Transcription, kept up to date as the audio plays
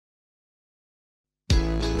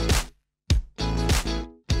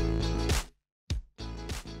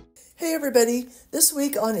Hey everybody! This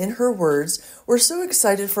week on In Her Words, we're so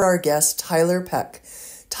excited for our guest, Tyler Peck.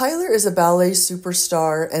 Tyler is a ballet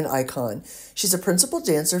superstar and icon. She's a principal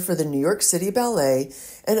dancer for the New York City Ballet,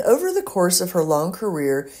 and over the course of her long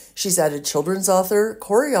career, she's added children's author,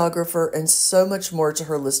 choreographer, and so much more to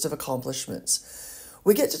her list of accomplishments.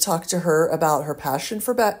 We get to talk to her about her passion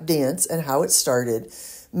for dance and how it started,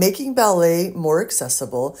 making ballet more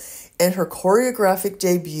accessible, and her choreographic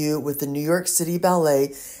debut with the New York City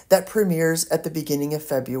Ballet that premieres at the beginning of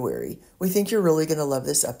February. We think you're really going to love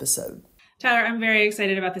this episode. Tyler, I'm very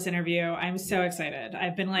excited about this interview. I'm so excited.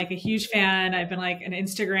 I've been like a huge fan. I've been like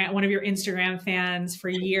one of your Instagram fans for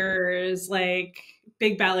years, like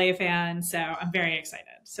big ballet fan. So I'm very excited.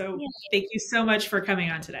 So Thank you so much for coming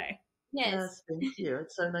on today. Yes, thank you.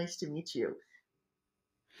 It's so nice to meet you.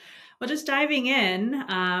 Well, just diving in,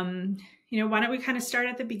 why don't we kind of start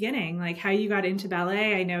at the beginning, like how you got into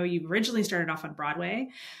ballet? I know you originally started off on Broadway.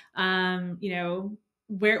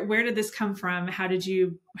 Where did this come from? How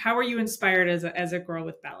were you inspired as a girl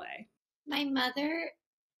with ballet? My mother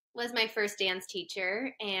was my first dance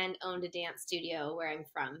teacher and owned a dance studio where I'm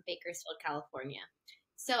from, Bakersfield, California.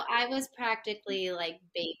 So I was practically like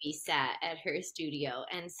babysat at her studio.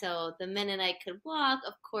 And so the minute I could walk,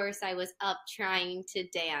 of course, I was up trying to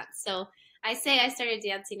dance. So I say I started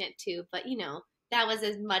dancing at 2, but that was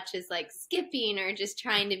as much as like skipping or just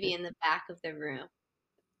trying to be in the back of the room.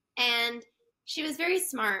 And she was very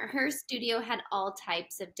smart. Her studio had all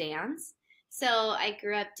types of dance. So I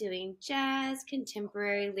grew up doing jazz,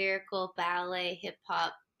 contemporary, lyrical, ballet, hip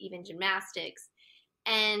hop, even gymnastics.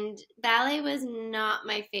 And ballet was not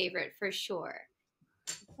my favorite for sure.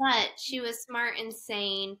 But she was smart in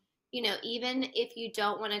saying, even if you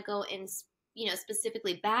don't want to go in,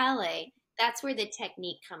 specifically ballet, that's where the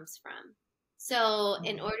technique comes from. So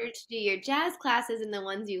in order to do your jazz classes and the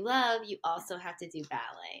ones you love, you also have to do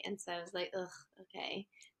ballet. And so I was like, ugh, okay.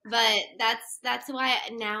 But that's why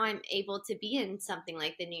now I'm able to be in something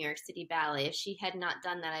like the New York City Ballet. If she had not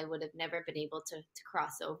done that, I would have never been able to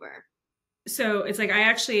cross over. So it's like I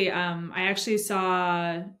actually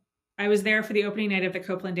saw I was there for the opening night of the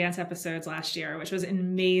Copeland Dance episodes last year, which was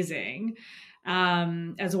amazing,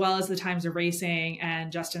 as well as the Times of Racing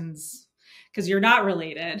and Justin's, because you're not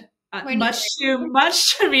related, much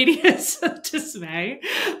to media's dismay.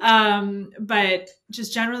 But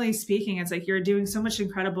just generally speaking, it's like you're doing so much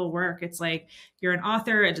incredible work. It's like you're an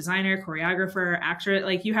author, a designer, choreographer, actor.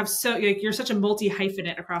 Like you're such a multi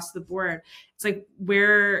hyphenate across the board. It's like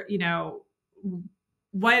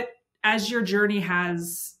what, as your journey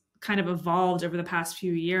has kind of evolved over the past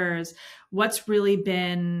few years, what's really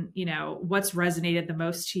been, what's resonated the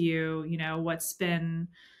most to you, what's been,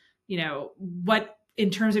 what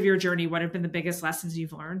in terms of your journey, what have been the biggest lessons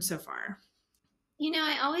you've learned so far?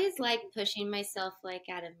 I always like pushing myself like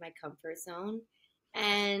out of my comfort zone.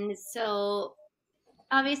 And so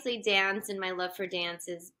obviously dance and my love for dance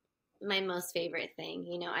is my most favorite thing.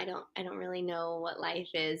 I don't really know what life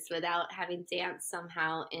is without having dance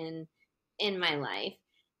somehow in my life.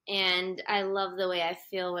 And I love the way I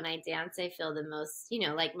feel when I dance. I feel the most,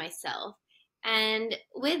 like myself. And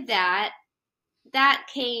with that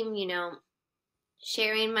came,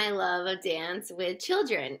 sharing my love of dance with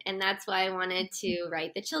children. And that's why I wanted to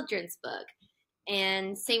write the children's book.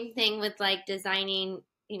 And same thing with like designing,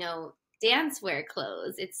 dance wear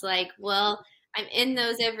clothes. It's like, well, I'm in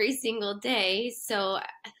those every single day. So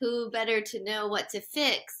who better to know what to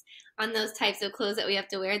fix on those types of clothes that we have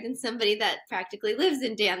to wear than somebody that practically lives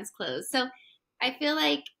in dance clothes? So I feel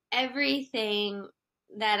like everything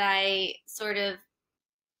that I sort of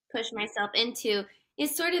push myself into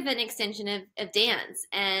is sort of an extension of dance.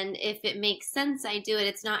 And if it makes sense, I do it.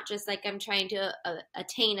 It's not just like I'm trying to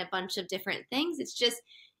attain a bunch of different things. It's just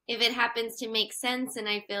if it happens to make sense and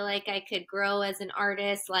I feel like I could grow as an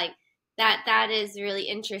artist, like that is really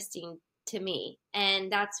interesting to me.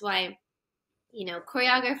 And that's why,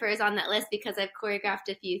 choreographer is on that list because I've choreographed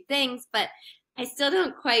a few things, but I still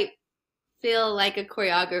don't quite feel like a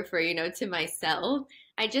choreographer, to myself.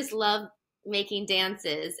 I just love making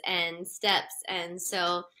dances and steps. And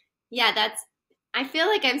so, yeah, I feel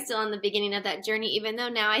like I'm still on the beginning of that journey, even though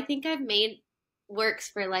now I think I've made works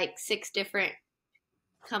for like 6 different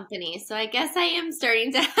companies. So I guess I am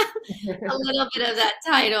starting to have a little bit of that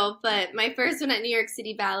title, but my first one at New York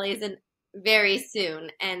City Ballet is very soon,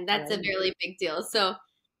 and that's a really big deal. So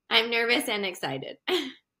I'm nervous and excited.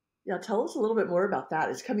 Yeah, tell us a little bit more about that.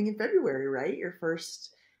 It's coming in February, right? Your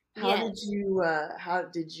first. How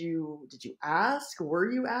did you ask?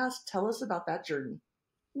 Were you asked? Tell us about that journey.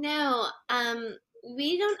 No,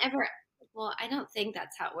 we don't ever, well, I don't think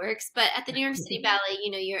that's how it works, but at the New York City Ballet,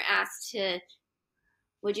 you're asked to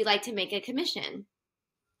would you like to make a commission?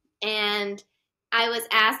 And I was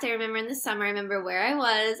asked, I remember in the summer, I remember where I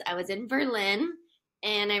was in Berlin,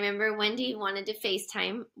 and I remember Wendy wanted to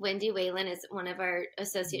FaceTime. Wendy Whalen is one of our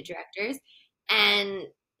associate directors, and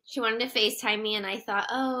she wanted to FaceTime me, and I thought,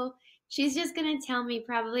 oh, she's just going to tell me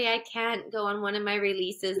probably I can't go on one of my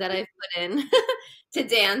releases that I've put in to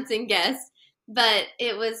dance and guest. But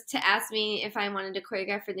it was to ask me if I wanted to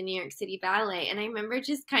choreograph for the New York City Ballet. And I remember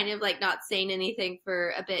just kind of like not saying anything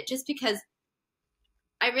for a bit, just because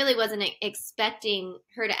I really wasn't expecting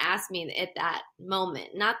her to ask me at that moment.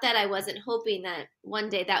 Not that I wasn't hoping that one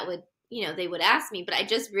day that would, they would ask me, but I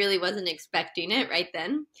just really wasn't expecting it right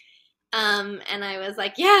then. And I was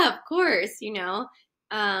like, yeah, of course,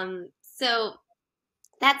 So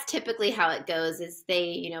that's typically how it goes, is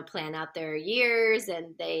they, plan out their years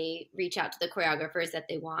and they reach out to the choreographers that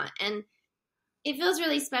they want. And it feels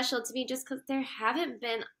really special to me just because there haven't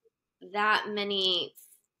been that many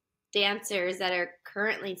dancers that are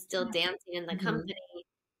currently still dancing in the company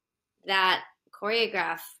that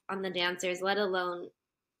choreograph on the dancers, let alone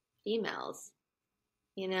females,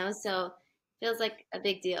 so it feels like a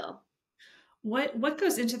big deal. What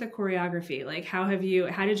goes into the choreography? Like, how did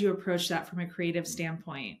you approach that from a creative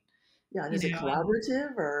standpoint? Yeah, and is it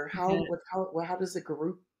collaborative, or how does the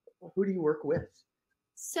group, who do you work with?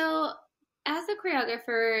 So as a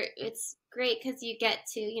choreographer, it's great because you get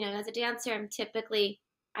to, as a dancer,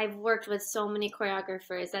 I've worked with so many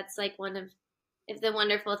choreographers. That's like one of the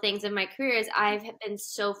wonderful things of my career is I've been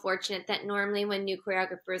so fortunate that normally when new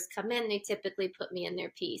choreographers come in, they typically put me in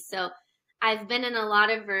their piece. So I've been in a lot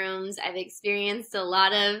of rooms. I've experienced a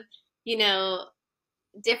lot of,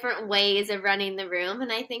 different ways of running the room.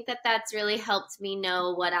 And I think that that's really helped me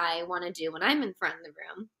know what I want to do when I'm in front of the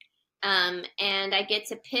room. And I get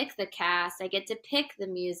to pick the cast. I get to pick the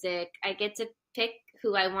music. I get to pick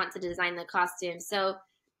who I want to design the costume. So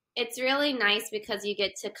it's really nice because you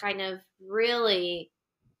get to kind of really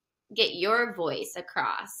get your voice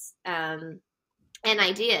across and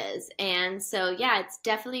ideas. And so, yeah, it's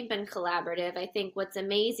definitely been collaborative. I think what's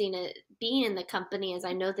amazing at being in the company is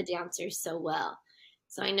I know the dancers so well.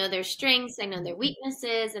 So I know their strengths, I know their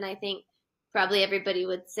weaknesses, and I think probably everybody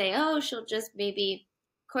would say, oh, she'll just maybe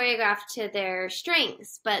choreograph to their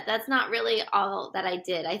strengths. But that's not really all that I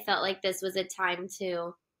did. I felt like this was a time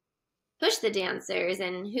to push the dancers,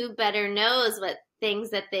 and who better knows what things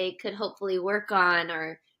that they could hopefully work on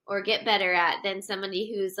or get better at than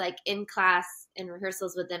somebody who's like in class and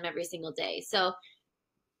rehearsals with them every single day. So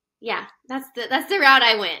yeah, that's the route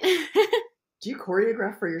I went. Do you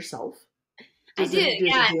choreograph for yourself? I do.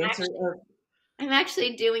 Yeah, I'm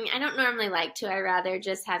actually doing, I don't normally like to, I rather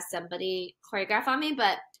just have somebody choreograph on me,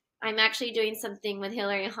 but I'm actually doing something with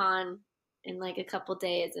Hilary Hahn in like a couple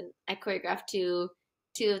days, and I choreographed two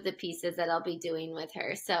of the pieces that I'll be doing with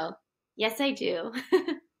her. So yes, I do.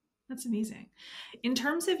 That's amazing. In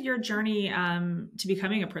terms of your journey to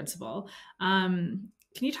becoming a principal, can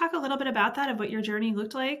you talk a little bit about that, of what your journey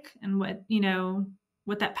looked like and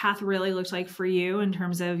what that path really looked like for you in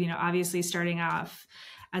terms of, obviously starting off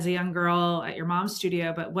as a young girl at your mom's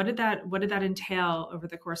studio, but what did that entail over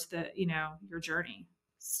the course of your journey?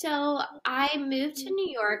 So I moved to New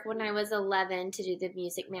York when I was 11 to do The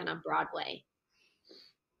Music Man on Broadway.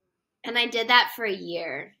 And I did that for a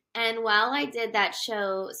year. And while I did that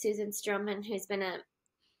show, Susan Stroman, who's been a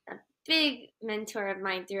big mentor of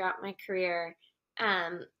mine throughout my career,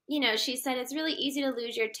 she said it's really easy to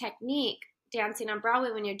lose your technique dancing on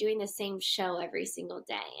Broadway when you're doing the same show every single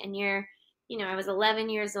day. And I was 11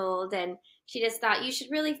 years old, and she just thought you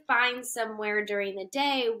should really find somewhere during the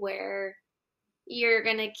day where you're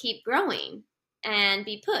going to keep growing and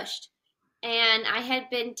be pushed. And I had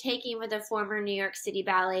been taking with a former New York City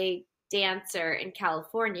Ballet dancer in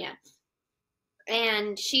California.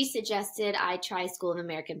 And she suggested I try School of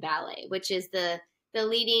American Ballet, which is the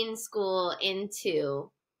leading school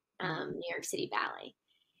into New York City Ballet.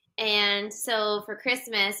 And so for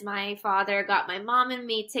Christmas, my father got my mom and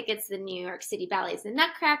me tickets to the New York City Ballet's The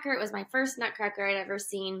Nutcracker. It was my first Nutcracker I'd ever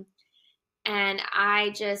seen. And I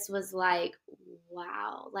just was like,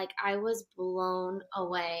 wow, like I was blown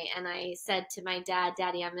away. And I said to my dad,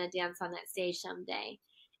 Daddy, I'm going to dance on that stage someday.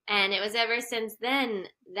 And it was ever since then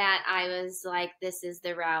that I was like, this is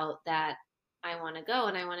the route that I want to go,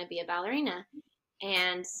 and I want to be a ballerina.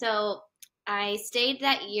 And so I stayed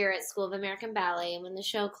that year at School of American Ballet. And when the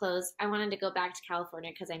show closed, I wanted to go back to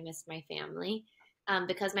California because I missed my family.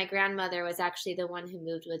 Because my grandmother was actually the one who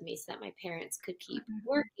moved with me so that my parents could keep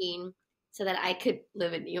working so that I could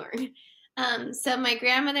live in New York. So my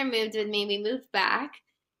grandmother moved with me. We moved back.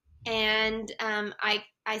 And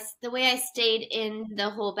the way I stayed in the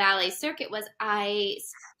whole ballet circuit was I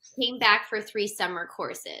came back for 3 summer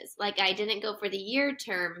courses. Like I didn't go for the year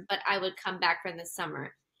term, but I would come back for the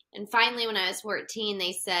summer. And finally, when I was 14,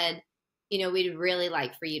 they said, we'd really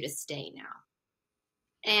like for you to stay now.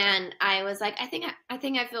 And I was like, I think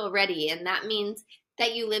I feel ready. And that means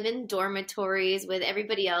that you live in dormitories with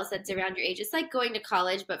everybody else that's around your age. It's like going to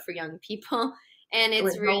college, but for young people. And it's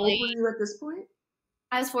Wait, how old really, were you at this point?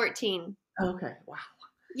 I was 14. Okay, wow.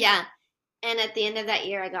 Yeah. And at the end of that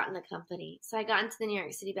year, I got in the company. So I got into the New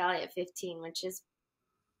York City Ballet at 15, which is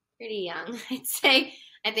pretty young, I'd say.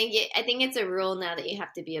 I think it's a rule now that you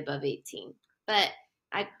have to be above 18. But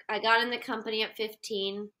I got in the company at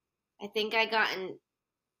 15. I think I got in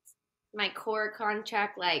my core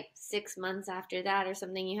contract like 6 months after that or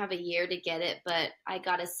something. You have a year to get it, but I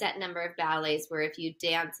got a set number of ballets where if you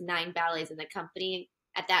dance 9 ballets in the company,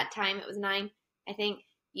 at that time it was 9, I think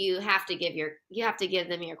you have to give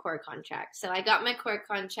them your core contract. So I got my core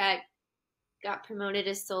contract, got promoted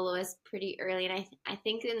as soloist pretty early, and I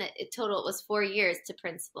think in the total it was 4 years to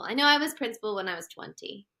principal. I know I was principal when I was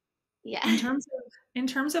 20. Yeah. In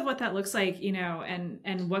terms of what that looks like,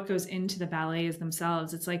 and what goes into the ballets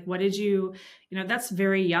themselves, it's like, what did you that's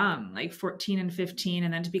very young, like 14 and 15,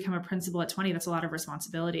 and then to become a principal at 20, that's a lot of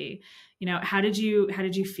responsibility. How did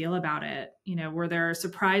you feel about it? Were there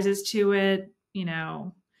surprises to it?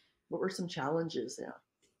 What were some challenges? Yeah.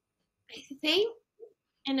 I think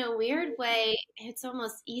in a weird way, it's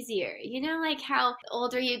almost easier. Like how the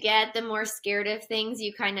older you get, the more scared of things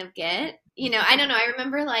you kind of get. I don't know. I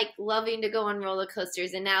remember like loving to go on roller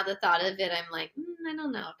coasters, and now the thought of it, I'm like, I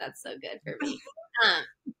don't know if that's so good for me.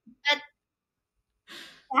 Um, but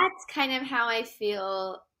that's kind of how I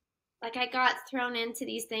feel. Like I got thrown into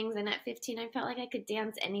these things, and at 15, I felt like I could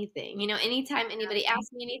dance anything. Anytime anybody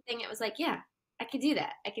asked me anything, it was like, yeah, I could do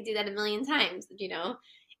that. I could do that a million times.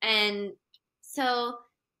 And so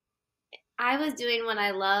I was doing what I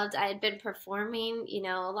loved. I had been performing.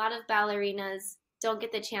 A lot of ballerinas don't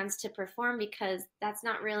get the chance to perform because that's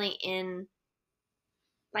not really in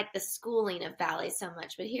like the schooling of ballet so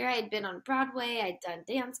much. But here I had been on Broadway, I'd done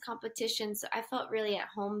dance competitions, so I felt really at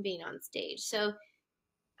home being on stage. So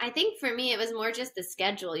I think for me, it was more just the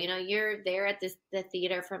schedule. You're there at the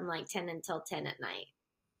theater from like 10 until 10 at night,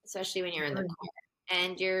 especially when you're in the choir,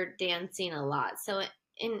 and you're dancing a lot. So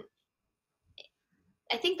in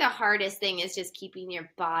I think the hardest thing is just keeping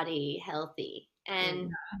your body healthy.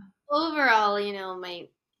 And overall, I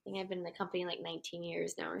think I've been in the company like 19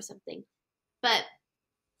 years now or something. But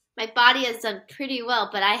my body has done pretty well,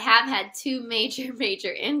 but I have had 2 major,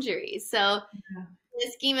 major injuries. So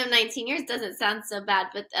the scheme of 19 years doesn't sound so bad,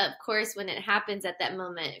 but of course, when it happens at that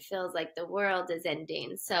moment, it feels like the world is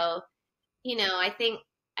ending. So, I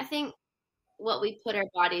think what we put our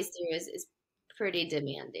bodies through is pretty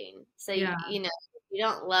demanding. So, Yeah. If you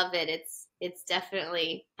don't love it, it's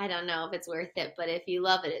definitely, I don't know if it's worth it, but if you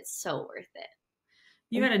love it, it's so worth it.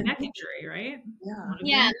 You had a neck injury, right?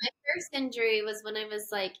 Yeah, my first injury was when I was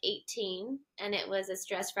like 18, and it was a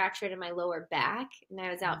stress fracture to my lower back, and I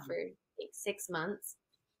was out for like 6 months.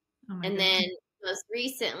 Oh my And goodness. then most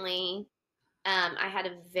recently, I had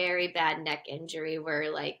a very bad neck injury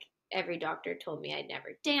where like every doctor told me I'd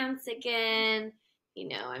never dance again.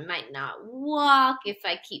 I might not walk if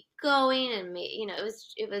I keep going, and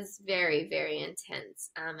it was very, very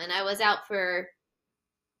intense. And I was out for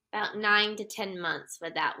about 9 to 10 months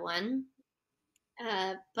with that one.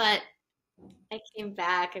 But I came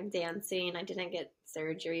back. I'm dancing. I didn't get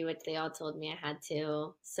surgery, which they all told me I had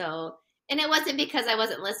to. So, and it wasn't because I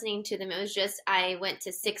wasn't listening to them. It was just I went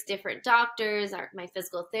to 6 different doctors. My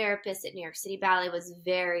physical therapist at New York City Ballet was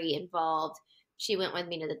very involved. She went with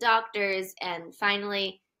me to the doctors, and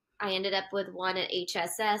finally, I ended up with one at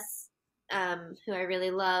HSS, who I really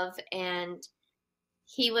love, and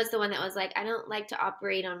he was the one that was like, I don't like to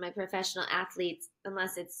operate on my professional athletes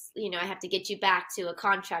unless it's, I have to get you back to a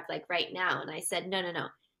contract like right now. And I said, no, no, no.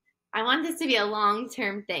 I want this to be a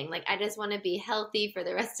long-term thing. Like, I just want to be healthy for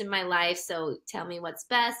the rest of my life. So tell me what's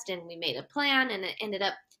best. And we made a plan, and it ended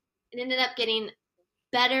up getting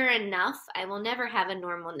better enough. I will never have a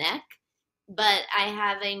normal neck, but I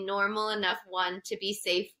have a normal enough one to be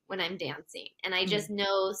safe when I'm dancing. And I just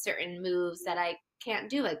know certain moves that I can't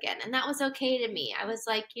do again. And that was okay to me. I was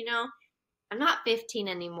like, I'm not 15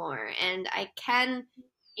 anymore. And I can,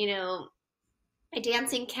 my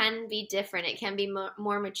dancing can be different. It can be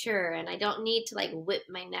more mature. And I don't need to like whip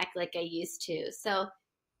my neck like I used to. So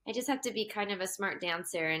I just have to be kind of a smart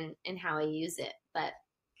dancer in how I use it. But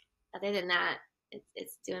other than that,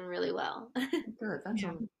 it's doing really well. Good.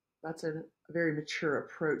 That's a very mature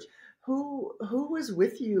approach. Who was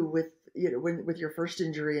with you with with your first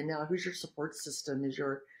injury, and now who's your support system? Is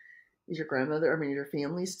your grandmother, I mean, your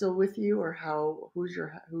family still with you, or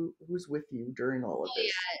who's with you during all of Oh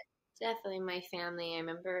this? yeah, definitely my family. I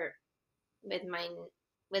remember with my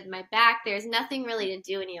with my back, there's nothing really to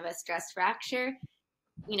do when you have a stress fracture.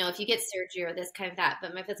 You know, if you get surgery or this kind of that.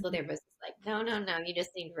 But my physical therapist was like, no, no, no, you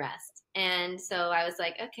just need rest. And so I was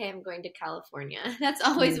like, okay, I'm going to California. That's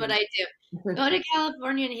always what Mm. I do. Go to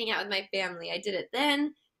California and hang out with my family. I did it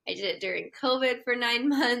then. I did it during COVID for 9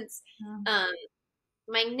 months. Um,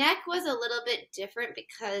 my neck was a little bit different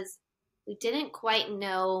because we didn't quite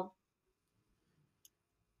know,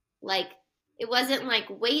 like, it wasn't like,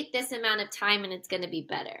 wait this amount of time and it's going to be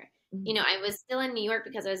better. You know, I was still in New York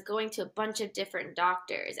because I was going to a bunch of different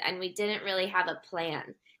doctors and we didn't really have a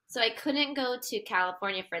plan. So I couldn't go to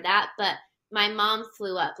California for that, but my mom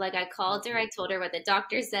flew up. Like, I called her, I told her what the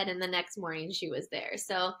doctor said, and the next morning she was there.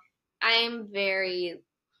 So I'm very,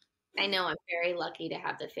 I know I'm very lucky to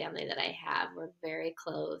have the family that I have. We're very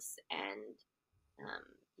close. And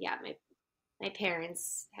yeah, my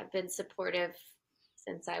parents have been supportive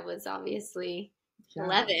since I was obviously Yeah,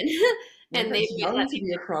 11, yeah, and they that's let young to me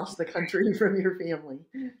be across the country from your family.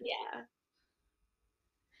 yeah.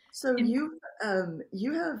 So And you've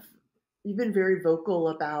been very vocal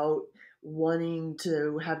about wanting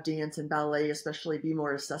to have dance and ballet especially be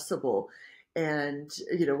more accessible. And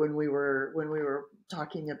when we were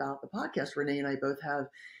talking about the podcast, Renee and I both have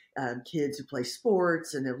kids who play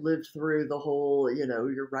sports and have lived through the whole,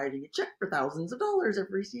 you're writing a check for thousands of dollars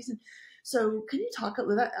every season. So can you talk a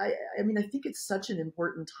little? I mean, I think it's such an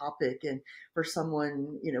important topic, and for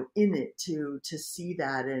someone in it to see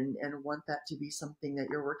that and want that to be something that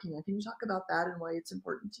you're working on. Can you talk about that and why it's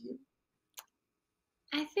important to you?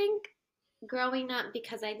 I think growing up,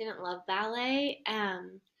 because I didn't love ballet,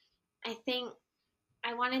 I think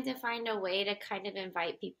I wanted to find a way to kind of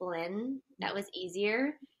invite people in that was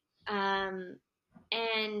easier. Um,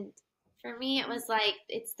 and for me, it was like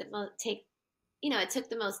it's the most take. It took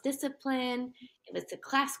the most discipline. It was the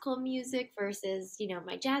classical music versus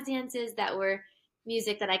my jazz dances that were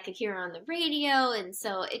music that I could hear on the radio, and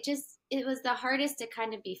so it was the hardest to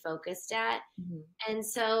kind of be focused at. Mhm. And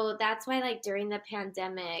so that's why, like, during the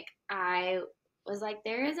pandemic, I was like,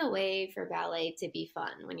 there is a way for ballet to be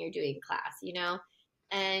fun when you're doing class.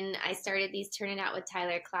 And I started these Turn It Out with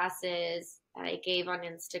Tyler classes that I gave on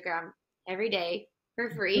Instagram every day for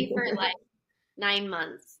free for like 9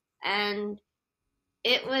 months. And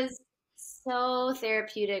it was so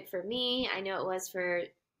therapeutic for me. I know it was for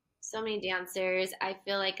so many dancers. I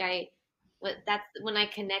feel like that's when I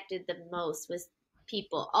connected the most with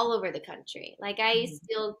people all over the country. Like, I Mhm.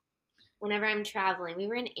 still, whenever I'm traveling, we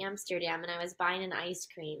were in Amsterdam and I was buying an ice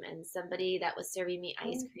cream, and somebody that was serving me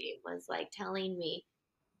ice cream was like telling me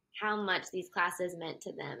how much these classes meant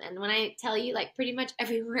to them. And when I tell you, like, pretty much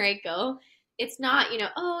everywhere I go, it's not,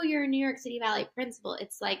 oh, you're a New York City Ballet principal.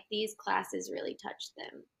 It's like these classes really touched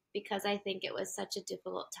them because I think it was such a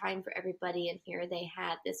difficult time for everybody. And here they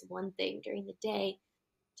had this one thing during the day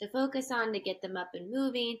to focus on to get them up and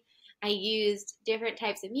moving. I used different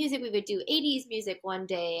types of music. We would do 80s music one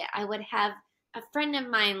day. I would have a friend of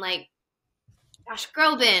mine, like Josh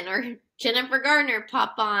Groban or Jennifer Gardner,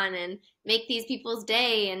 pop on and make these people's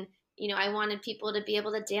day. And I wanted people to be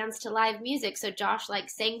able to dance to live music, so Josh like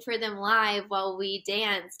sang for them live while we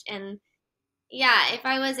danced. And yeah, if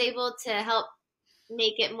I was able to help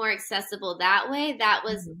make it more accessible that way, that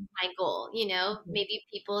was Mhm. my goal. Mhm. Maybe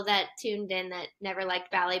people that tuned in that never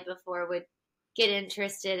liked ballet before would get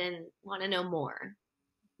interested and want to know more.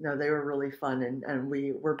 No, they were really fun, and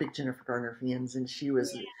we're big Jennifer Garner fans, and she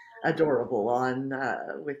was Yeah. adorable on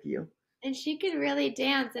with you, And she could really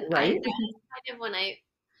dance, and I that right? was kind of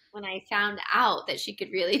when I found out that she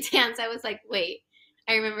could really dance. I was like, wait.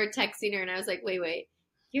 I remember texting her and I was like, wait.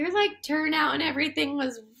 Your like turnout and everything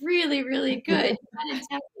was really, really good. You gotta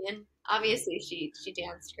tell me. And obviously she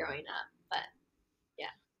danced growing up, but yeah.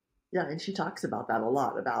 Yeah, and she talks about that a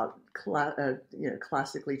lot about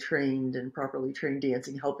classically trained and properly trained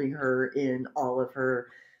dancing helping her in all of her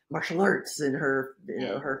martial arts and her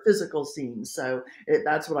her physical scenes. So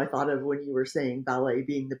that's what I thought of when you were saying ballet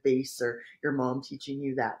being the base, or your mom teaching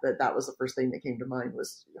you that. But that was the first thing that came to mind,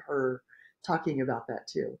 was her talking about that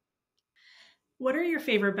too. what are your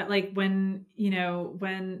favorite, but like when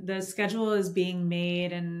the schedule is being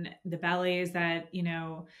made and the ballets that,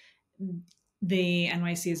 the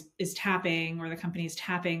NYC is tapping, or the company is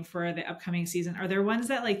tapping for the upcoming season, are there ones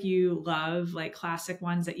that like you love, like classic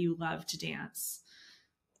ones that you love to dance?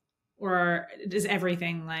 Or is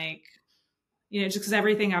everything like You know, just because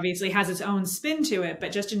everything obviously has its own spin to it,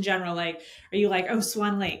 but just in general, like, are you like, oh,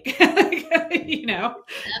 Swan Lake, you know,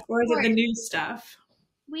 Of or is it course. the new stuff?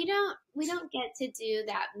 We don't get to do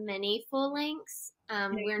that many full lengths.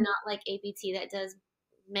 We're not like APT that does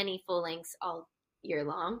many full lengths all year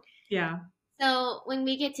long. Yeah. So when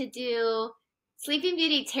we get to do Sleeping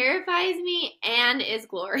Beauty terrifies me and is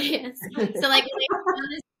glorious. So like when I put on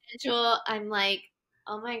the schedule, I'm like,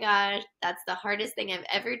 oh my gosh, that's the hardest thing I've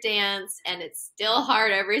ever danced, and it's still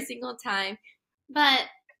hard every single time. But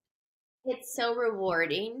it's so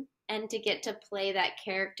rewarding, and to get to play that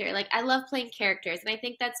character. Like I love playing characters, and I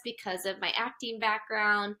think that's because of my acting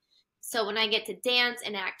background. So when I get to dance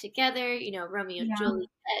and act together, you know, Romeo and Yeah. Juliet,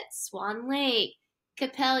 Swan Lake,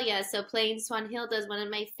 Capella. So playing Swanhilda is one of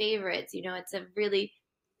my favorites. You know, it's a really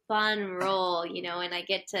fun role, you know, and I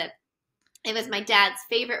get to it was my dad's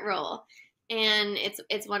favorite role, and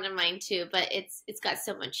it's one of mine too, but it's got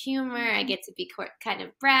so much humor. I get to be kind of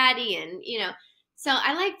bratty, and you know, so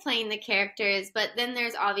I like playing the characters. But then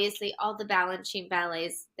there's obviously all the Balanchine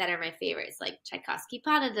ballets that are my favorites, like Tchaikovsky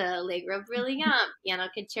Pas de Allegro Brilliant, Piano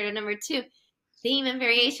Concerto No. 2, Theme and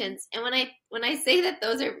Variations. And when I say that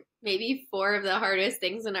those are maybe four of the hardest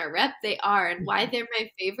things in our rep, they are. And why they're my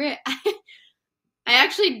favorite, I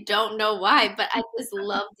actually don't know why, but I just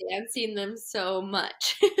love dancing them so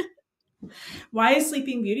much. Why is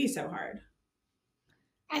Sleeping Beauty so hard?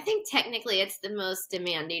 I think technically it's the most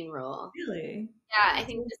demanding role. Really? Yeah, I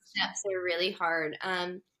think the steps are really hard.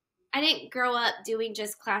 I didn't grow up doing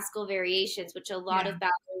just classical variations, which a lot of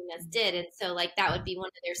ballerinas did, and so like that would be one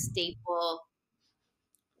of their staple,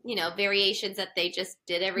 you know, variations that they just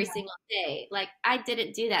did every single day. Like I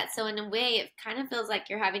didn't do that, so in a way, it kind of feels like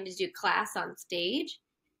you're having to do class on stage.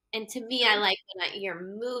 And to me, I like when you're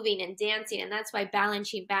moving and dancing, and that's why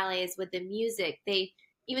Balanchine ballet is with the music. They,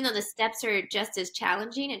 even though the steps are just as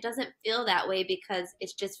challenging, it doesn't feel that way because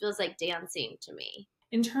it just feels like dancing to me.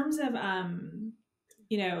 In terms of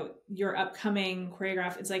you know, your upcoming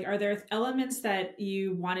choreograph, it's like, are there elements that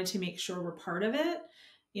you wanted to make sure were part of it,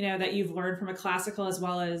 you know, that you've learned from a classical, as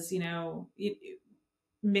well as, you know,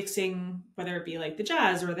 mixing, whether it be like the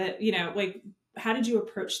jazz or the, you know, like, how did you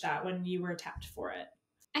approach that when you were tapped for it?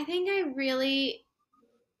 I think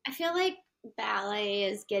I feel like ballet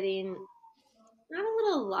is getting not a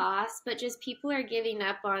little lost, but just people are giving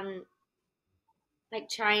up on like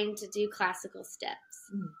trying to do classical steps.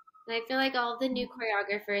 And I feel like all the new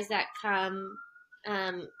choreographers that come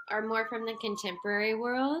are more from the contemporary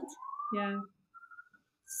world. Yeah.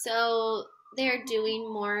 So they're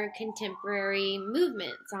doing more contemporary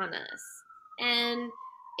movements on us. And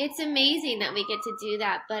it's amazing that we get to do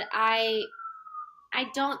that, but I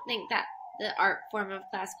don't think that the art form of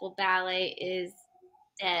classical ballet is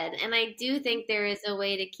dead. And I do think there is a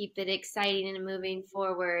way to keep it exciting and moving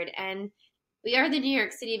forward. And we are the New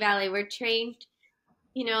York City Ballet. We're trained,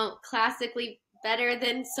 you know, classically better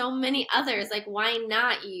than so many others. Like, why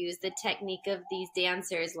not use the technique of these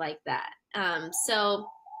dancers like that? So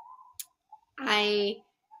I,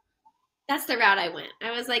 that's the route I went.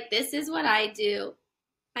 I was like, this is what I do.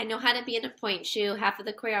 I know how to be in a point shoe. Half of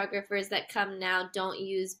the choreographers that come now don't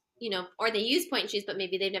use, you know, or they use point shoes, but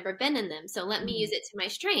maybe they've never been in them. So let me use it to my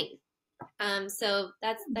strength. So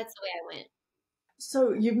that's the way I went.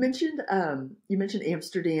 So you mentioned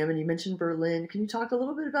Amsterdam and you mentioned Berlin. Can you talk a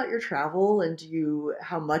little bit about your travel, and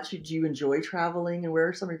how much do you enjoy traveling, and where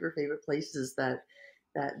are some of your favorite places that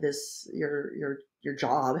this your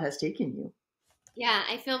job has taken you? Yeah,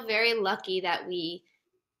 I feel very lucky that we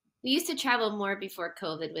used to travel more before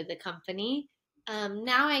COVID with the company.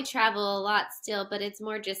 Now I travel a lot still, but it's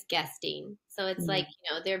more just guesting. So it's like,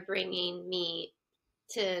 you know, they're bringing me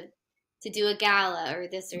to do a gala or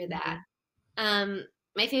this or that.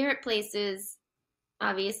 My favorite places,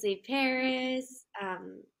 obviously Paris.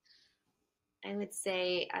 I would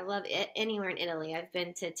say I love it anywhere in Italy. I've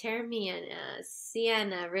been to Taormina,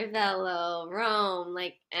 Siena, Ravello, Rome.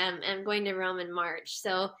 Like I'm going to Rome in March,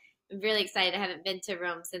 so I'm really excited. I haven't been to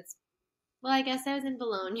Rome since. Well, I guess I was in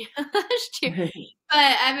Bologna last year, but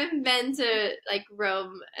I haven't been to like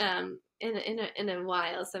Rome in a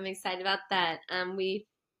while, so I'm excited about that. We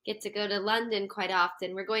get to go to London quite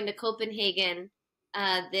often. We're going to Copenhagen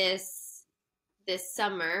this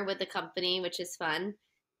summer with the company, which is fun.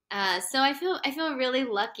 So I feel really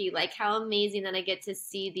lucky, like how amazing that I get to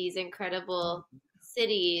see these incredible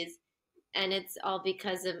cities, and it's all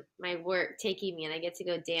because of my work taking me, and I get to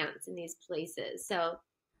go dance in these places. So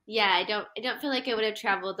yeah, I don't feel like I would have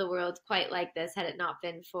traveled the world quite like this had it not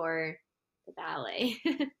been for the ballet.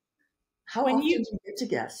 How When often you, do you get to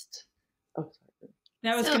guest? Oh, sorry.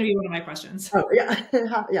 that was So going to be one of my questions. Oh, yeah.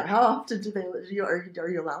 How often are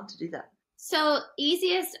you allowed to do that? So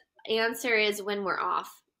easiest answer is when we're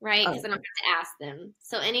off, right? Oh, Because I don't have to ask them.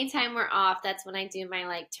 So anytime we're off, that's when I do my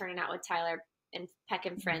like Turning Out with Tyler and Peck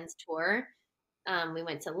and Friends tour. We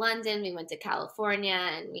went to London, we went to California,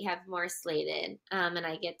 and we have more slated. And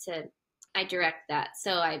I direct that.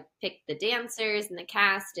 So I picked the dancers and the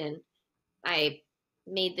cast, and I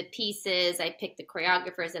made the pieces. I picked the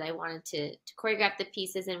choreographers that I wanted to choreograph the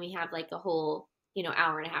pieces, and we have like a whole,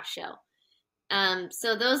 hour and a half show.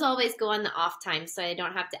 So those always go on the off time, so I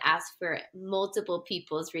don't have to ask for multiple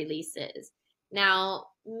people's releases. Now,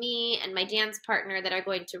 me and my dance partner that are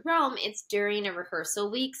going to Rome, it's during a rehearsal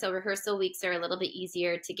week. So rehearsal weeks are a little bit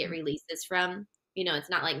easier to get releases from. It's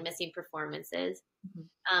not like missing performances.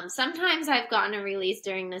 Sometimes I've gotten a release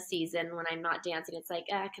during the season when I'm not dancing. It's like,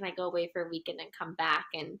 can I go away for a weekend and come back?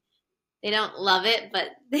 And they don't love it,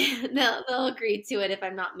 but they'll agree to it if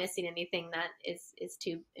I'm not missing anything that is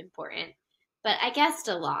too important. But I guessed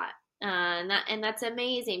a lot, and that's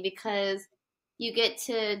amazing because you get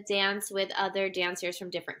to dance with other dancers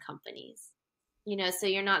from different companies. So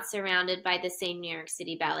you're not surrounded by the same New York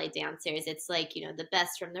City Ballet dancers. It's like, the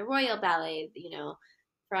best from the Royal Ballet,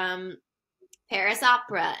 from Paris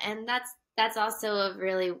Opera, and that's also a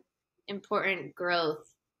really important growth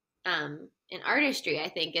in artistry, I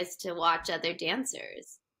think, is to watch other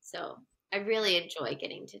dancers. So I really enjoy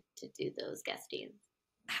getting to do those guestings.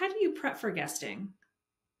 How do you prep for guesting?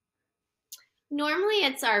 Normally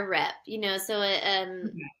it's our rep, so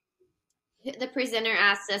the presenter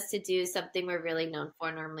asks us to do something we're really known for.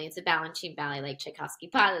 Normally it's a Balanchine ballet like Tchaikovsky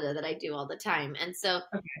Pas that I do all the time. And so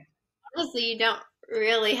honestly, you don't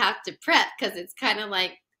really have to prep because it's kind of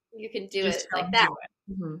like you can do it like that.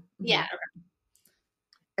 Mm-hmm. Yeah.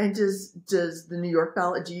 And does the New York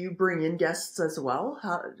Ballet, do you bring in guests as well?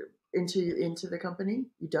 How into the company?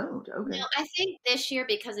 You don't. Okay. No, I think this year,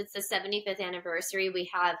 because it's the 75th anniversary, we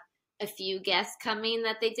have a few guests coming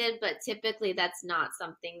that they did, but typically that's not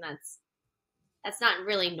something that's not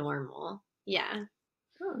really normal. Yeah.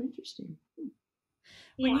 Oh, interesting.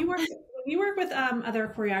 When you work with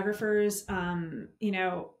other choreographers,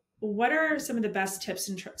 what are some of the best tips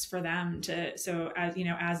and tricks for them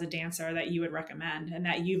as a dancer that you would recommend and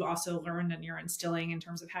that you've also learned and you're instilling in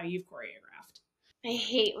terms of how you've choreographed? I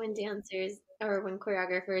hate when dancers or when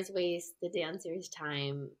choreographers waste the dancers'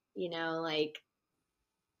 time. Like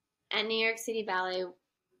at New York City Ballet,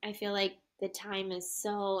 I feel like the time is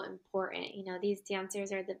so important. These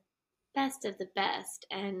dancers are the best of the best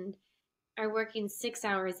and are working 6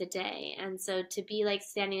 hours a day. And so to be like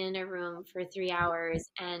standing in a room for 3 hours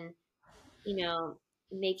and,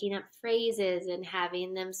 making up phrases and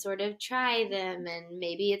having them sort of try them, and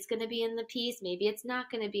maybe it's going to be in the piece, maybe it's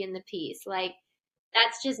not going to be in the piece. Like,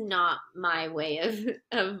 that's just not my way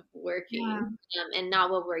of working, and not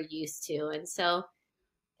what we're used to. And so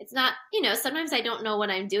it's not, sometimes I don't know what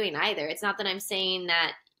I'm doing either. It's not that I'm saying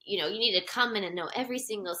that, you need to come in and know every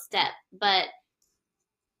single step, but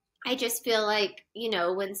I just feel like,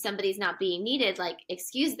 when somebody's not being needed, like,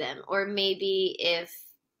 excuse them. Or maybe if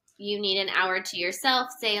you need an hour to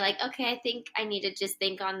yourself, say like, okay, I think I need to just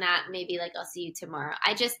think on that. Maybe like, I'll see you tomorrow.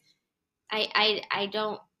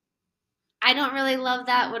 I don't really love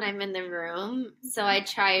that when I'm in the room. So I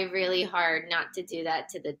try really hard not to do that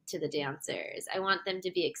to the dancers. I want them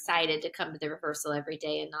to be excited to come to the rehearsal every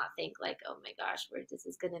day and not think like, oh my gosh, this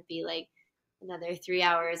is going to be like another 3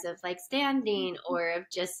 hours of like standing or of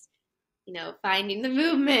just, finding the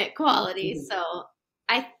movement quality. So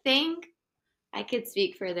I think I could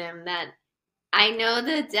speak for them that I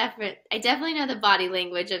definitely know the body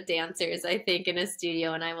language of dancers, I think, in a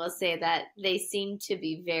studio. And I will say that they seem to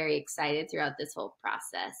be very excited throughout this whole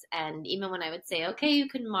process. And even when I would say, okay, you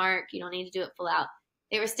can mark, you don't need to do it full out,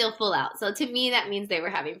 they were still full out. So to me, that means they were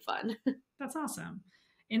having fun. That's awesome.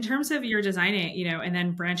 In terms of your designing, and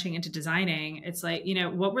then branching into designing, it's like,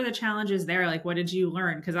 what were the challenges there? Like, what did you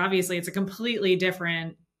learn? Because obviously it's a completely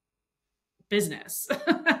different business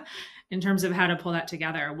in terms of how to pull that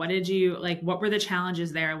together. What were the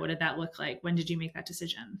challenges there? What did that look like? When did you make that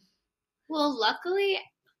decision? Well, luckily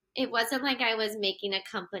it wasn't like I was making a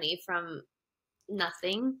company from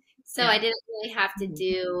nothing. So I didn't really have to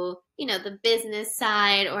do, the business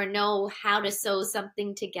side or know how to sew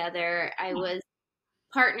something together. I was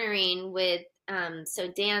partnering with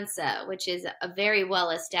Danza, which is a very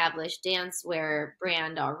well-established dancewear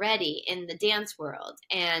brand already in the dance world.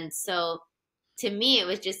 And so to me, it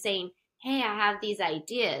was just saying, hey, I have these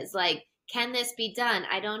ideas. Like, can this be done?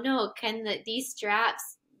 I don't know. Can these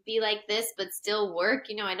straps be like this but still work?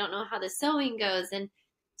 I don't know how the sewing goes. And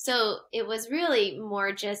so it was really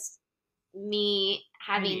more just me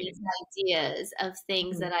having these ideas of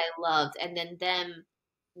things that I loved, and then them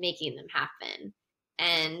making them happen.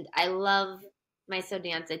 And I love my So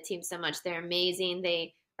Danza team so much. They're amazing.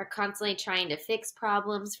 They are constantly trying to fix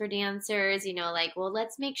problems for dancers, you know, like, well,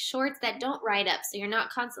 let's make shorts that don't ride up so you're not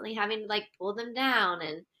constantly having to like pull them down.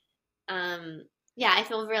 And yeah, I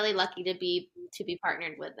feel really lucky to be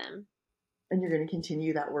partnered with them. And you're going to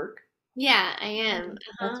continue that work? Yeah, I am.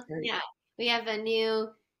 That's great. Yeah. We have a new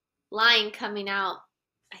line coming out,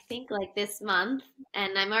 I think like this month,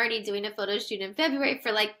 and I'm already doing a photo shoot in February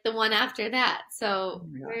for like the one after that. So Oh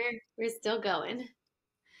my God. we're still going.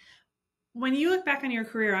 When you look back on your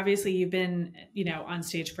career, obviously you've been, on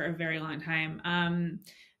stage for a very long time.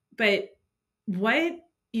 But what,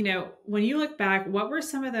 when you look back, what were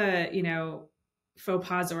some of the, faux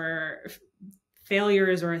pas or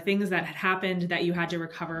failures or things that had happened that you had to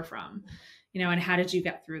recover from, and how did you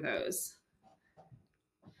get through those?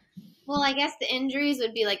 Well, I guess the injuries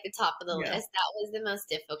would be like the top of the Yeah. list. That was the most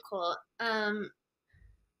difficult. And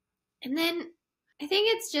then I think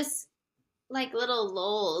it's just like little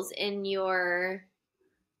lulls in your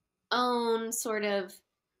own sort of,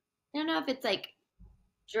 I don't know if it's like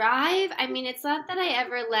drive. I mean, it's not that I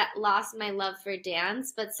ever lost my love for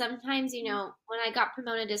dance, but sometimes, when I got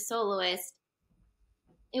promoted to soloist,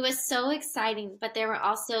 it was so exciting, but there were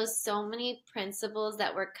also so many principals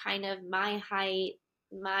that were kind of my height,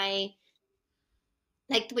 my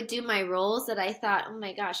like would do my roles that I thought, oh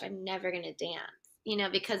my gosh, I'm never gonna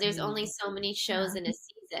dance, because there's only so many shows in a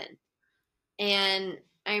season. And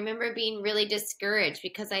I remember being really discouraged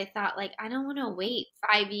because I thought, like, I don't want to wait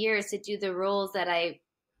 5 years to do the roles that I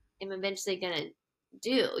am eventually gonna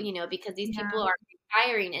do, because these people aren't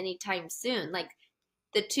retiring anytime soon. Like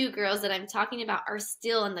the two girls that I'm talking about are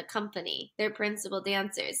still in the company. They're principal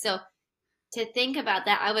dancers. So to think about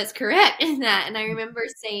that, I was correct in that. And I remember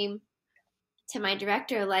saying to my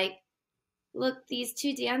director, like, look, these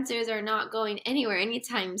two dancers are not going anywhere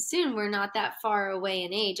anytime soon. We're not that far away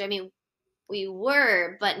in age. I mean, we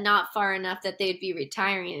were, but not far enough that they'd be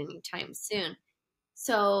retiring anytime soon.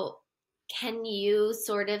 So can you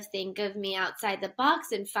sort of think of me outside the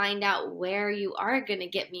box and find out where you are going to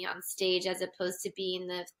get me on stage as opposed to being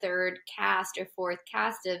the third cast or fourth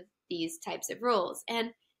cast of these types of roles?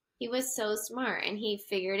 And he was so smart and he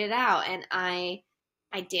figured it out. And I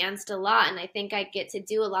danced a lot, and I think I get to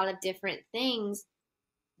do a lot of different things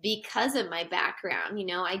because of my background.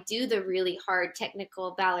 I do the really hard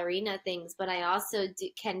technical ballerina things, but I also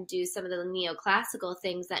can do some of the neoclassical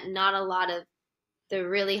things that not a lot of the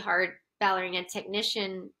really hard ballerina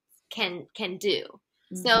technician can do.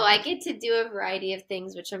 Mm-hmm. So I get to do a variety of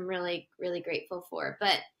things, which I'm really, really grateful for.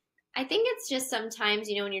 But I think it's just sometimes,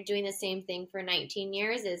 when you're doing the same thing for 19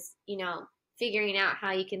 years is, figuring out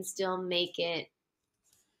how you can still make it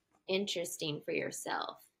interesting for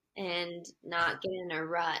yourself and not get in a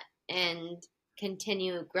rut and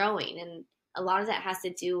continue growing. And a lot of that has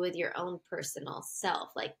to do with your own personal self,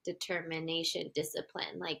 like determination,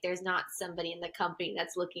 discipline. Like there's not somebody in the company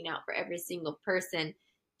that's looking out for every single person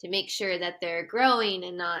to make sure that they're growing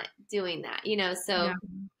and not doing that, so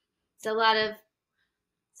It's a lot of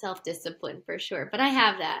self-discipline for sure, but I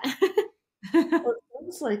have that. Well, it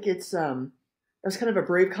sounds like it was kind of a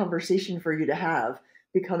brave conversation for you to have,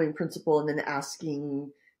 becoming principal and then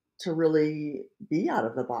asking to really be out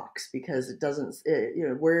of the box, because it doesn't,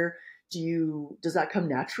 where does that come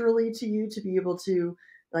naturally to you to be able to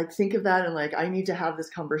like think of that and like, I need to have this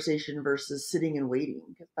conversation versus sitting and waiting?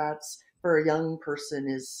 Because that's for a young person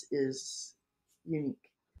is unique.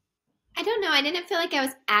 I don't know. I didn't feel like I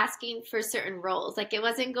was asking for certain roles. Like it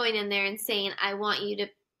wasn't going in there and saying, I want you to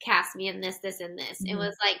cast me in this, this, and this. Mm-hmm. It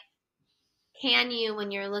was like, can you,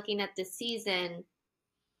 when you're looking at the season,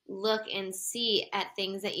 look and see at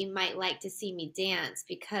things that you might like to see me dance?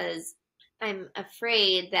 Because I'm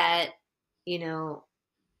afraid that,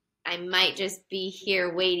 I might just be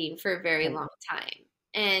here waiting for a very long time.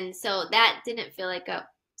 And so that didn't feel like a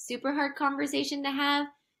super hard conversation to have.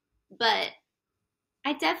 But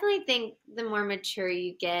I definitely think the more mature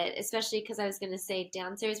you get, especially because I was going to say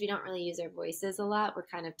dancers, we don't really use our voices a lot. We're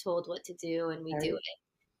kind of told what to do and we do it.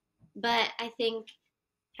 But I think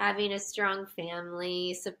having a strong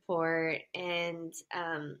family support and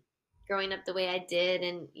growing up the way I did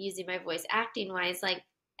and using my voice acting wise, like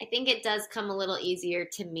I think it does come a little easier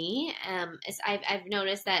to me. I've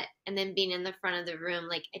noticed that, and then being in the front of the room,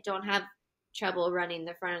 like I don't have trouble running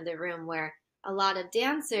the front of the room, where a lot of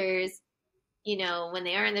dancers, when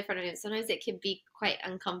they are in the front of it, sometimes it can be quite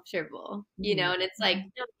uncomfortable, and it's like,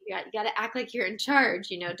 no, you got to act like you're in charge,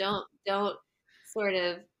 don't sort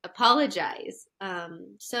of apologize.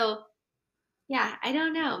 So yeah, I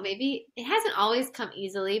don't know, maybe it hasn't always come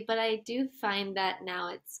easily, but I do find that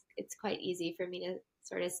now it's quite easy for me to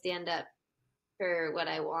sort of stand up for what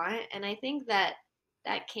I want. And I think that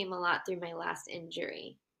that came a lot through my last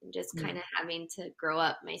injury and just kind of having to grow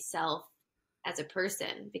up myself as a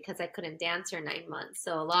person because I couldn't dance for 9 months.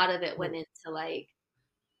 So a lot of it went into like,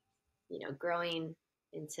 growing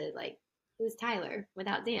into like, who's Tyler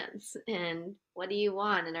without dance? And what do you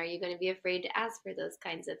want? And are you going to be afraid to ask for those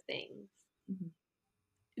kinds of things?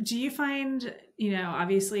 Do you find,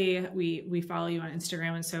 obviously we follow you on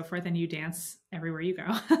Instagram and so forth, and you dance everywhere you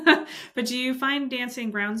go, but do you find dancing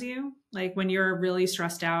grounds you? Like when you're really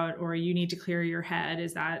stressed out or you need to clear your head,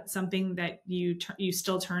 is that something that you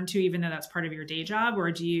still turn to, even though that's part of your day job,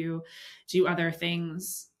 or do you do other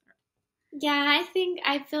things? Yeah, I think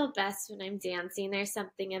I feel best when I'm dancing. There's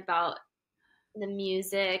something about the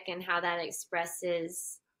music and how that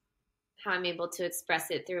expresses how I'm able to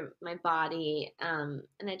express it through my body. And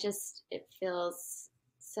it feels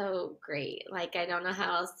so great. Like, I don't know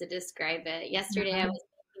how else to describe it. Yesterday I was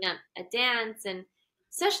picking up a dance, and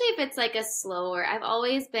especially if it's like a slower,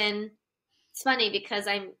 it's funny because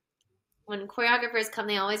when choreographers come,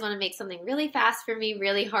 they always want to make something really fast for me,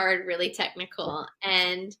 really hard, really technical.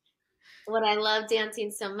 And what I love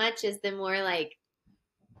dancing so much is the more like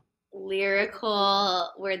lyrical,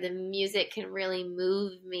 where the music can really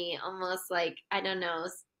move me, almost like, I don't know.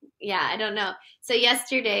 Yeah, I don't know. So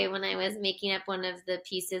yesterday when I was making up one of the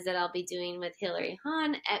pieces that I'll be doing with Hilary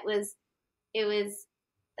Hahn, it was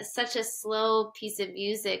such a slow piece of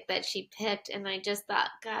music that she picked, and I just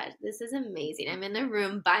thought, God, this is amazing. I'm in the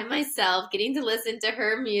room by myself getting to listen to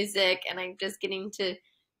her music, and I'm just getting to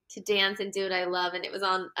dance and do what I love. And it was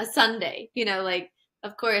on a Sunday, like,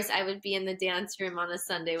 of course I would be in the dance room on a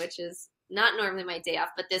Sunday, which is not normally my day off,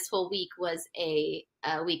 but this whole week was a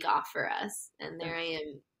week off for us. And there I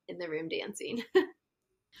am in the room dancing.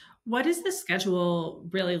 What does the schedule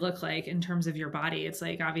really look like in terms of your body? It's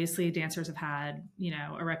like, obviously dancers have had,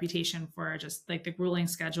 a reputation for just like the grueling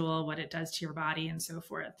schedule, what it does to your body and so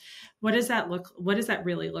forth. What does that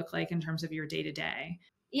really look like in terms of your day to day?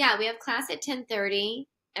 Yeah, we have class at 10:30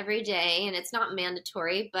 every day, and it's not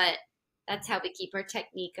mandatory, but that's how we keep our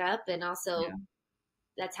technique up. And also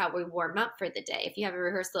that's how we warm up for the day. If you have a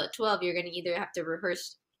rehearsal at 12, you're going to either have to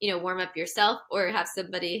rehearse, warm up yourself or have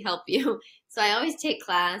somebody help you. So I always take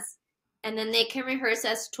class, and then they can rehearse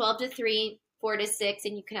us 12 to 3, 4 to 6,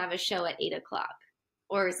 and you can have a show at 8 o'clock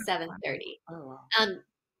or 7:30. Oh, wow.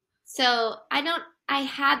 So I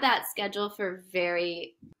had that schedule for a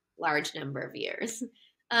very large number of years.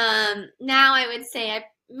 Now I would say I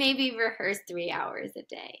maybe rehearse 3 hours a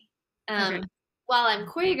day. Okay. While I'm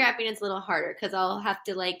choreographing, it's a little harder because I'll have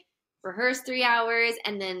to like rehearse 3 hours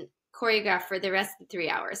and then choreograph for the rest of the 3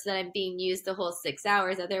 hours so that I'm being used the whole 6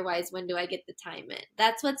 hours. Otherwise, when do I get the time in?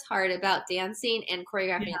 That's what's hard about dancing and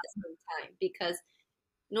choreographing at the same time, because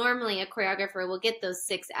normally a choreographer will get those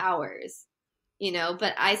 6 hours,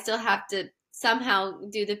 but I still have to somehow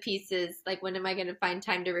do the pieces. Like, when am I going to find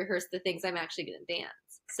time to rehearse the things I'm actually going to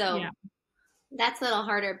dance? So that's a little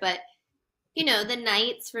harder, but the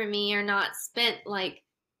nights for me are not spent like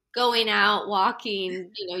going out,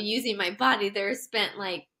 walking, using my body. They're spent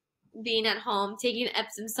like being at home, taking an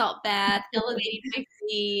Epsom salt bath, elevating my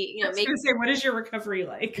feet, I was going to say, what is your recovery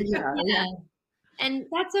like? Yeah. And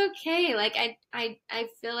that's okay. Like I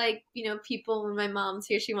feel like, people, when my mom's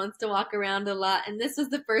here, she wants to walk around a lot. And this was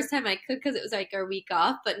the first time I could because it was like our week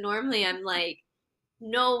off. But normally I'm like,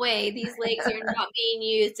 no way, these legs are not being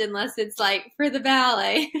used unless it's like for the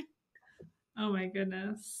ballet. Oh my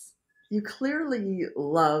goodness. You clearly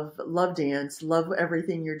love dance, love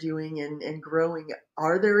everything you're doing and growing.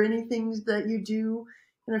 Are there any things that you do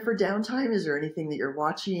for downtime? Is there anything that you're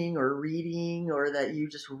watching or reading, or that you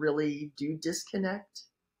just really do disconnect?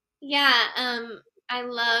 Yeah, I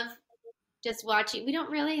love just watching. We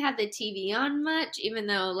don't really have the TV on much, even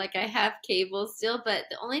though like I have cable still, but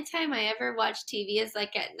the only time I ever watch TV is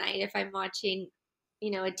like at night if I'm watching, a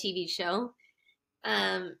TV show.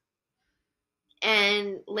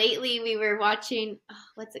 And lately we were watching,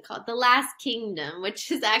 what's it called? The Last Kingdom, which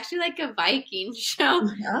is actually like a Viking show.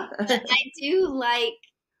 Yeah. But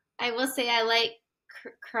I will say I like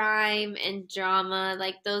crime and drama.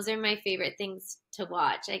 Like, those are my favorite things to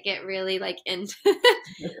watch. I get really like into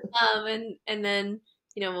and then,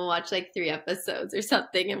 we'll watch like 3 episodes or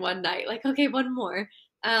something in one night. Like, okay, one more.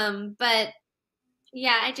 But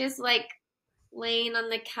yeah, I just like laying on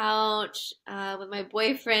the couch with my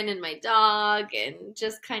boyfriend and my dog and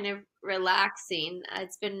just kind of relaxing.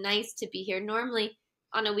 It's been nice to be here. Normally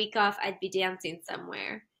on a week off, I'd be dancing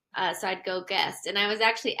somewhere. So I'd go guest. And I was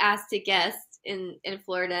actually asked to guest in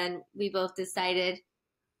Florida, and we both decided,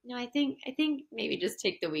 I think maybe just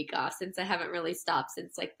take the week off, since I haven't really stopped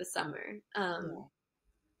since like the summer.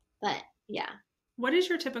 But yeah. What does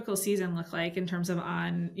your typical season look like in terms of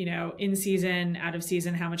on, in season, out of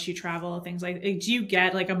season, how much you travel, things like, do you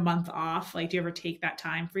get like a month off? Like, do you ever take that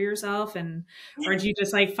time for yourself or do you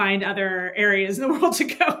just like find other areas in the world to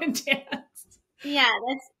go and dance? Yeah,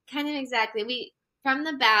 that's kind of exactly. From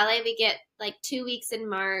the ballet, we get like 2 weeks in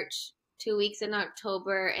March, 2 weeks in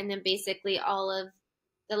October, and then basically all of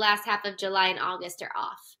the last half of July and August are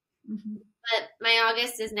off. Mm-hmm. But my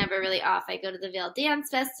August is never really off. I go to the Vail Dance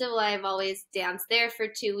Festival. I've always danced there for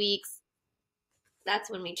 2 weeks. That's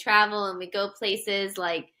when we travel and we go places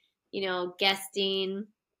like, guesting.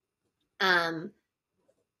 Um,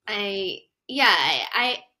 I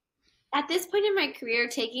at this point in my career,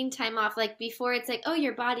 taking time off, like before, it's like, oh,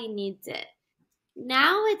 your body needs it.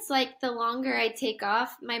 Now it's like the longer I take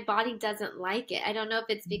off, my body doesn't like it. I don't know if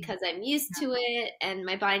it's because I'm used to it and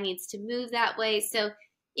my body needs to move that way. So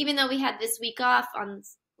even though we had this week off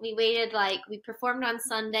we waited, like we performed on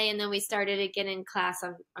Sunday and then we started again in class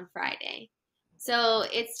on Friday. So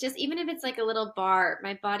it's just, even if it's like a little bar,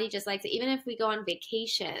 my body just likes it. Even if we go on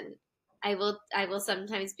vacation, I will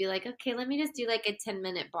sometimes be like, okay, let me just do like a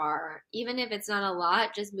 10-minute bar. Even if it's not a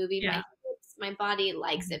lot, just moving my Yeah. hips, my body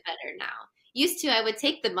likes it better now. Used to, I would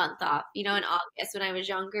take the month off, in August when I was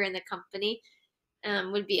younger and the company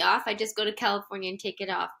would be off. I just go to California and take it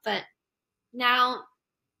off. But now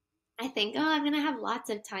I think, oh, I'm going to have lots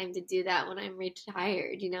of time to do that when I'm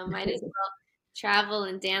retired. Might as well travel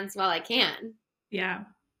and dance while I can. Yeah.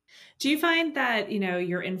 Do you find that,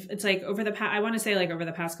 it's like over the past, I want to say like over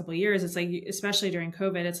the past couple of years, it's like, especially during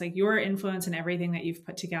COVID, it's like your influence and everything that you've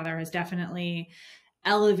put together has definitely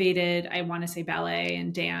elevated, I want to say, ballet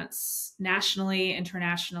and dance nationally,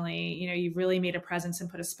 internationally. You've really made a presence and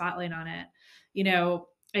put a spotlight on it.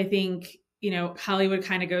 I think, Hollywood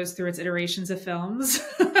kind of goes through its iterations of films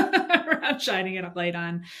around shining a light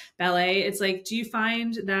on ballet. It's like, do you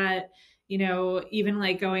find that, even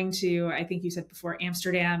like going to, I think you said before,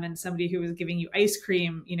 Amsterdam, and somebody who was giving you ice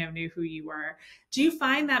cream, knew who you were. Do you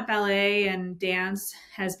find that ballet and dance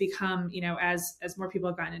has become, as more people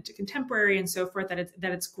have gotten into contemporary and so forth, that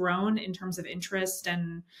it's grown in terms of interest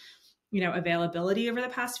and, availability over the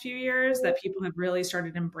past few years, that people have really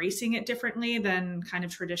started embracing it differently than kind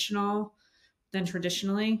of traditionally?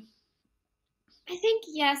 I think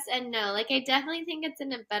yes and no. Like, I definitely think it's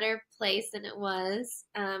in a better place than it was.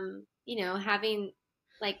 Having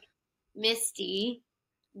like Misty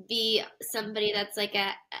be somebody that's like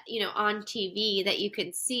on TV that you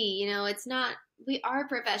can see. It's not, we are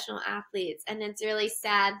professional athletes, and it's really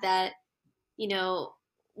sad that, you know,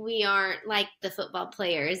 we aren't like the football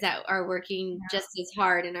players that are working just as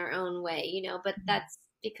hard in our own way, but that's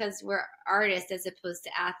because we're artists as opposed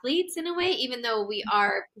to athletes in a way, even though we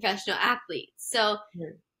are professional athletes. So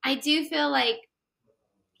I do feel like,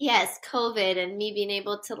 yes, COVID and me being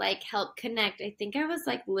able to like help connect. I think I was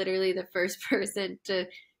like literally the first person to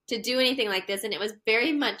do anything like this, and it was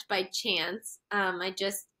very much by chance.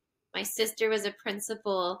 My sister was a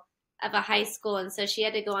principal of a high school, and so she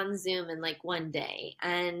had to go on Zoom in like one day,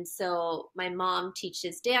 and so my mom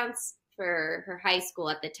teaches dance for her high school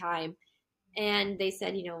at the time, and they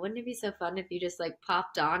said, wouldn't it be so fun if you just like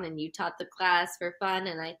popped on and you taught the class for fun?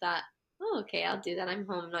 And I thought, oh, okay, I'll do that. I'm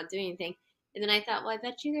home, I'm not doing anything. And then I thought, well, I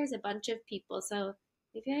bet you there's a bunch of people, so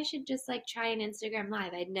maybe I should just like try an Instagram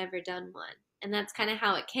live. I'd never done one. And that's kind of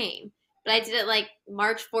how it came. But I did it like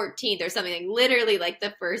March 14th or something, like literally like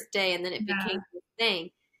the first day, and then it became this thing.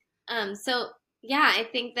 So yeah, I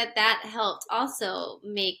think that helped also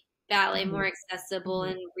make ballet more accessible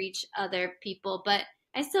and reach other people. But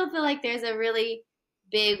I still feel like there's a really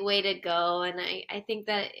big way to go, and I think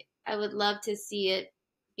that I would love to see it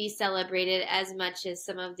be celebrated as much as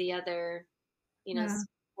some of the other,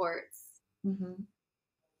 sports. Mm-hmm.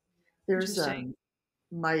 There's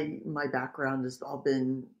my background has all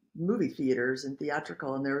been movie theaters and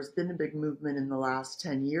theatrical, and there's been a big movement in the last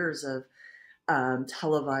 10 years of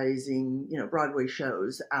televising, Broadway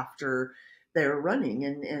shows after they're running.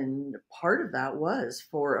 And part of that was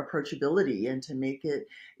for approachability and to make it,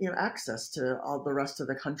 access to all the rest of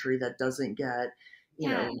the country that doesn't get,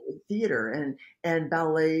 theater. And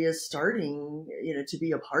ballet is starting, to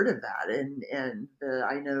be a part of that.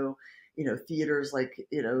 I know, theaters like,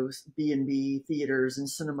 B&B theaters and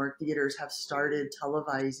Cinemark theaters have started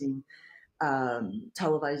televising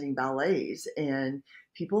ballets, and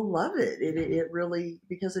people love it. It really,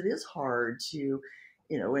 because it is hard to,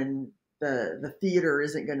 and the theater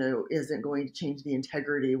isn't going to change the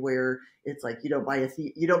integrity where it's like you don't buy a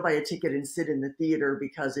ticket and sit in the theater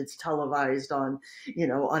because it's televised on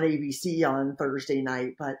on ABC on Thursday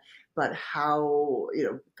night, but how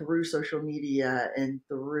through social media and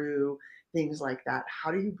through things like that.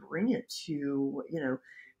 How do you bring it to,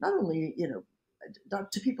 not only,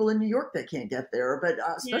 not to people in New York that can't get there, but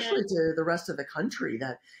Yeah. especially to the rest of the country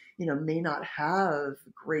that, may not have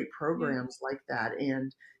great Yeah. programs like that.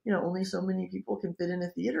 And, only so many people can fit in a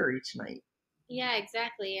theater each night. Yeah,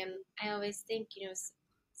 exactly. And I always think, it's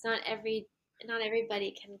not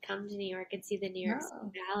everybody can come to New York and see the New York City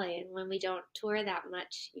No. Ballet. And when we don't tour that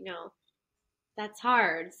much, that's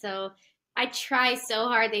hard. So I try so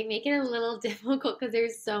hard. They make it a little difficult because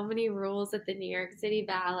there's so many rules at the New York City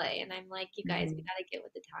Ballet. And I'm like, you guys, we Mhm. got to get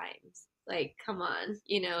with the times. Like, come on.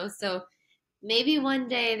 So maybe one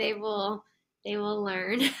day they will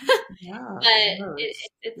learn. Yeah, But no, it's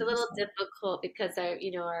a little awesome. difficult because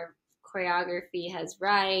our choreography has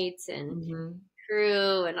rights and Hmm.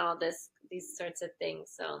 crew and all these sorts of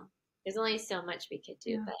things. So there's only so much we could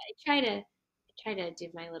do, Yeah. but I try to do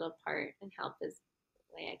my little part and help as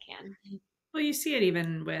way I can. Well, you see it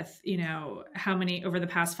even with, how many over the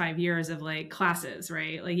past 5 years of like classes,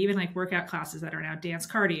 right? Like even like workout classes that are now dance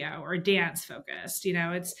cardio or dance focused,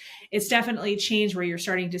 it's definitely changed where you're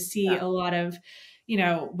starting to see Yeah. a lot of,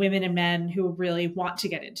 women and men who really want to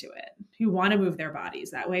get into it, who want to move their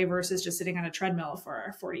bodies that way versus just sitting on a treadmill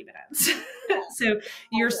for 40 minutes. So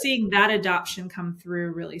you're seeing that adoption come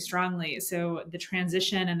through really strongly. So the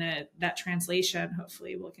transition and that translation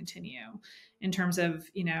hopefully will continue in terms of,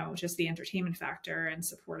 just the entertainment factor and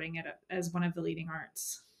supporting it as one of the leading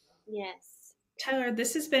arts. Yes. Tyler,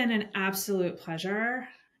 this has been an absolute pleasure.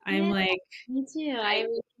 I'm Yeah, like, me too. I I,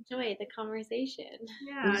 really enjoyed the conversation. It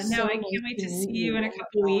yeah, was no, so I nice can't wait to to meet see you. you in a Oh my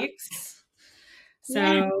couple God. weeks.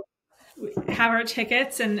 Yeah. So we have our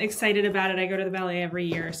tickets and excited about it. I go to the ballet every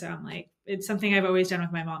year. So I'm like, it's something I've always done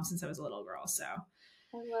with my mom since I was a little girl. So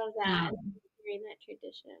I love that. um, Hearing that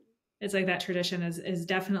tradition. it's like that tradition is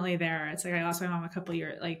definitely there. It's like I lost my mom a couple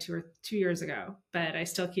years, like 2 years ago, but I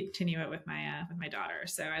still continue it with my daughter.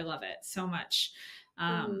 So I love it so much,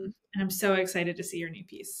 Mhm. and I'm so excited to see your new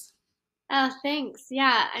piece. Oh, thanks.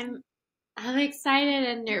 Yeah, I'm excited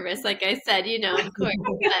and nervous, like I said, of course,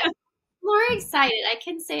 but more excited. I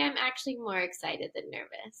can say I'm actually more excited than Good.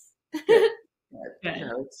 nervous. Good. Good.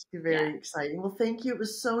 No, it's Yeah. very exciting. Well, thank you. It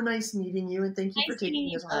was so nice meeting you, and thank you for Nice meeting taking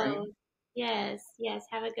you the both. time. Yes, yes.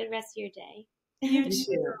 Have a good rest of your day. You You too.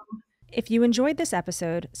 too. If you enjoyed this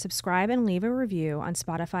episode, subscribe and leave a review on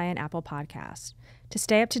Spotify and Apple Podcasts. To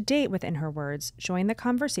stay up to date with In Her Words, join the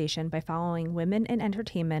conversation by following Women in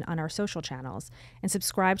Entertainment on our social channels and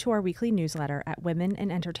subscribe to our weekly newsletter at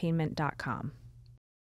womeninentertainment.com.